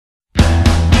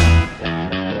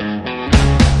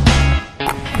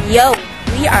Yo,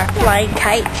 we are flying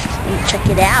kites. Check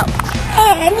it out.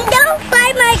 And don't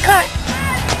fly my car.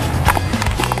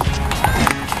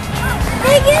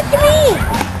 Hey, get to me.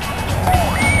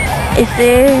 Is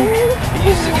there...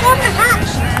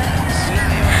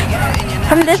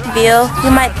 From this view,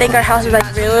 you might think our house is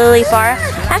like really far.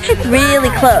 Actually, it's really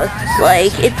close.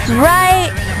 Like, it's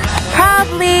right,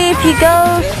 probably if you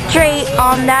go straight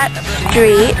on that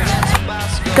street,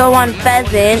 go on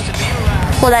Pheasant.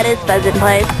 Well, that is Pheasant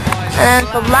Place. And then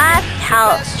the last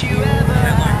house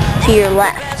to your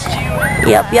left.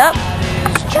 Yup.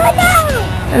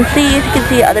 And see if you can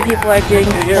see other people are doing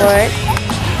sports.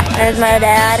 There's my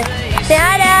dad. Say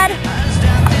hi, Dad.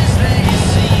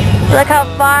 Look how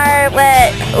far it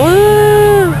went.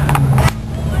 Ooh.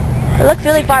 It looks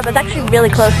really far, but it's actually really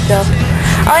close still.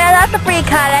 Oh yeah, that's a free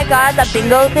kite I got, the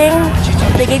bingo thing.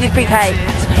 They gave you free kites.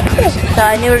 So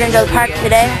I knew we were gonna go to the park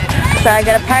today. So I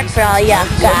got a park for all you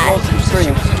guys.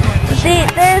 See,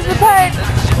 there's the park.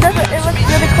 It looks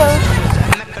really close.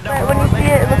 But when you see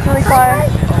it, it looks really far.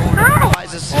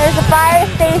 There's a fire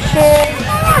station.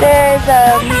 There's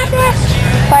a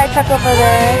fire truck over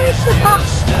there.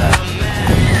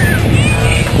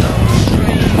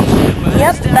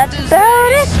 Yep, that's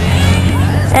about it.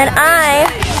 And I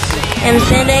am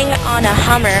sitting on a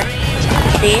Hummer.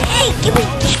 See? Hey, give me.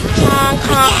 Honk,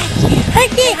 honk.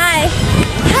 Hi.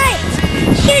 Hi.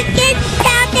 Shoot, get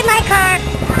down in my car.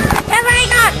 Come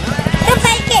right on. Don't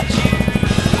fake it.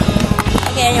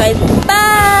 Okay, anyways.